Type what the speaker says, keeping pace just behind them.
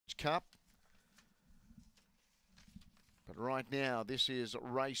Cup. But right now, this is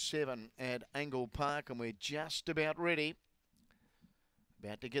race 7 at Angle-Park, and we're just about ready.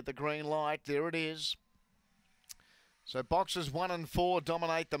 About to get the green light. There it is. So boxes 1 and 4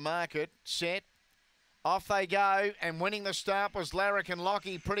 dominate the market. Set. Off they go, and winning the start was Larrick and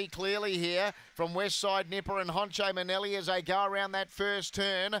Lockie pretty clearly here from Westside Nipper and Honcho Manelli as they go around that first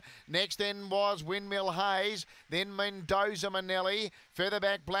turn. Next then was Windmill Hayes, then Mendoza Manelli, further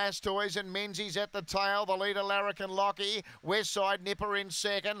back Blastoise and Menzies at the tail. The leader Larrick and Lockie, Westside Nipper in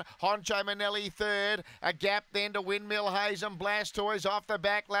second, Honcho Manelli third. A gap then to Windmill Hayes and Blastoise off the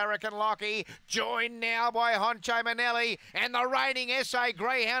back. Larrick and Lockie joined now by Honcho Manelli, and the reigning SA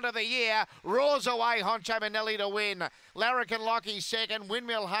Greyhound of the Year roars away. Honcho Manelli to win. Larrick and Lockie second.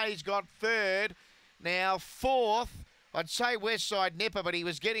 Windmill Hayes got third. Now fourth, I'd say Westside Nipper, but he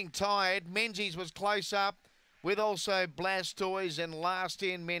was getting tired. Menzies was close up with also Blastoise, and last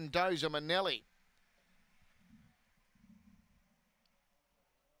in Mendoza Manelli.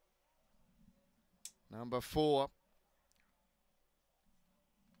 Number 4.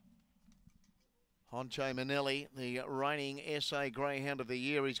 Honcho Manelli, the reigning SA Greyhound of the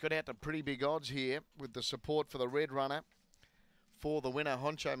Year. He's got out to pretty big odds here with the support for the red runner. For the winner,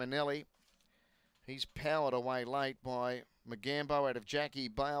 Honcho Manelli. He's powered away late by Magambo out of Jackie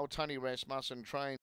Bale, Tony Rasmussen trained.